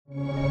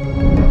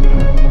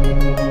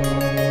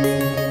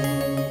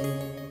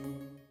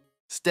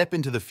step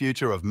into the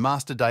future of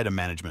master data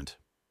management.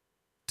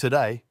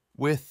 Today,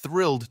 we're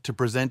thrilled to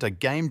present a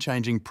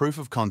game-changing proof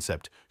of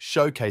concept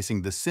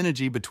showcasing the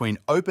synergy between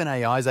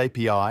OpenAI's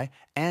API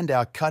and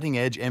our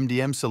cutting-edge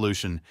MDM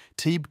solution,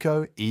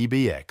 TIBCO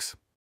EBX.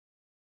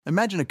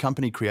 Imagine a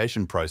company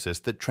creation process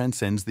that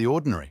transcends the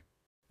ordinary.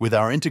 With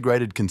our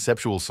integrated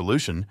conceptual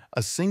solution,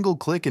 a single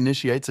click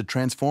initiates a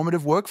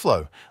transformative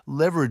workflow,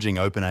 leveraging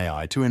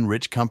OpenAI to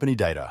enrich company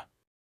data.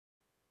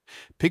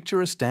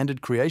 Picture a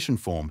standard creation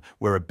form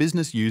where a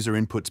business user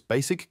inputs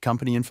basic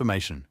company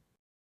information.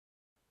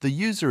 The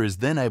user is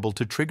then able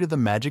to trigger the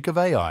magic of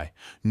AI,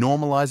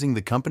 normalizing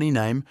the company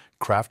name,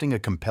 crafting a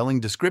compelling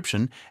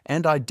description,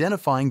 and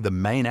identifying the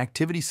main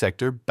activity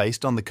sector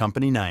based on the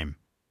company name.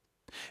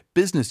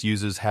 Business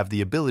users have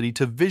the ability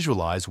to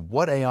visualize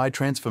what AI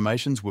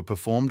transformations were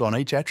performed on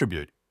each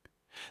attribute.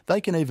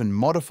 They can even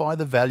modify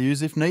the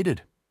values if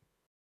needed.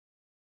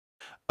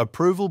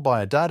 Approval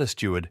by a data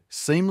steward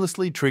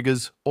seamlessly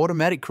triggers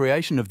automatic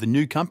creation of the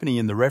new company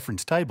in the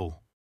reference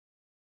table.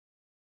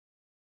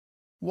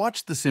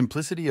 Watch the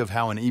simplicity of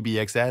how an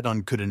EBX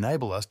add-on could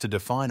enable us to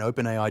define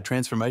OpenAI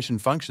transformation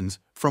functions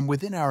from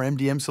within our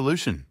MDM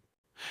solution.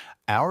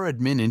 Our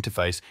admin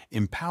interface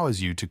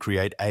empowers you to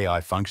create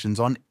AI functions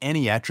on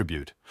any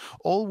attribute,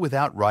 all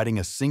without writing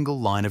a single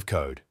line of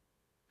code.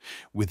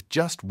 With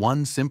just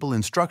one simple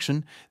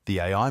instruction,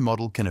 the AI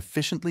model can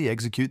efficiently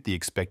execute the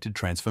expected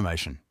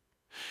transformation.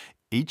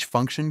 Each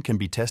function can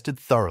be tested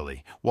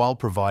thoroughly while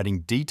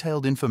providing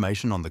detailed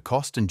information on the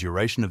cost and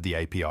duration of the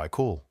API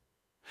call.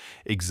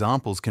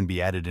 Examples can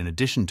be added in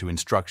addition to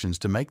instructions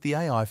to make the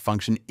AI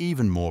function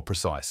even more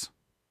precise.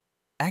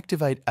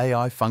 Activate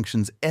AI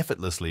functions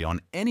effortlessly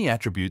on any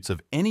attributes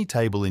of any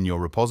table in your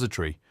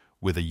repository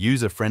with a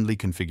user-friendly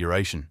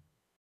configuration.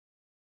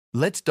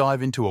 Let's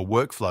dive into a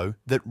workflow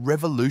that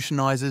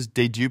revolutionizes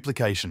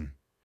deduplication.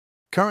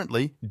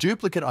 Currently,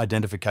 duplicate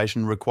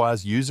identification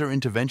requires user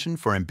intervention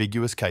for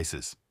ambiguous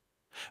cases.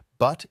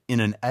 But in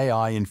an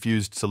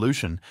AI-infused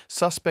solution,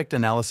 suspect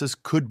analysis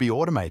could be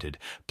automated,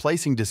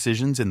 placing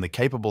decisions in the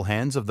capable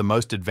hands of the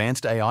most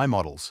advanced AI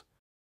models.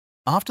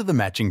 After the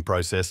matching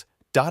process,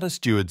 data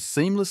stewards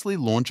seamlessly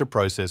launch a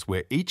process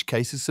where each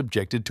case is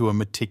subjected to a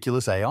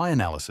meticulous AI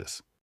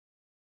analysis.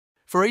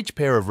 For each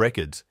pair of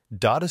records,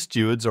 data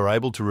stewards are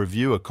able to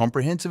review a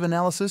comprehensive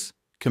analysis,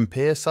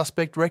 compare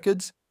suspect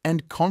records,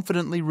 and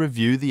confidently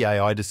review the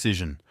AI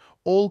decision,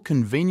 all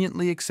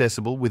conveniently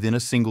accessible within a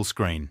single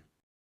screen.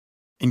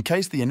 In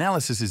case the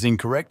analysis is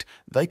incorrect,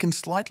 they can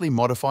slightly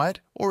modify it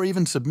or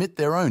even submit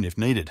their own if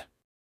needed.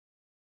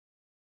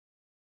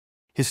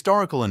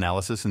 Historical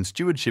analysis and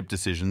stewardship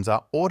decisions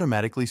are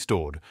automatically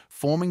stored,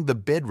 forming the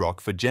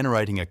bedrock for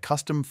generating a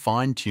custom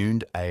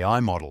fine-tuned AI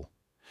model.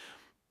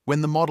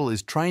 When the model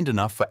is trained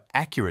enough for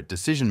accurate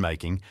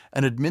decision-making,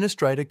 an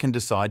administrator can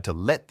decide to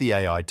let the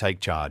AI take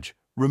charge,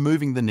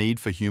 removing the need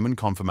for human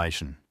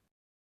confirmation.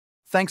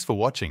 Thanks for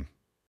watching.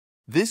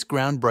 This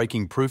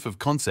groundbreaking proof of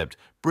concept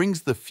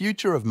brings the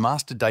future of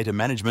master data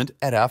management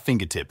at our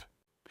fingertip.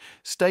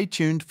 Stay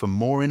tuned for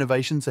more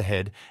innovations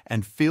ahead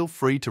and feel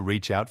free to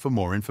reach out for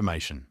more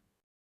information.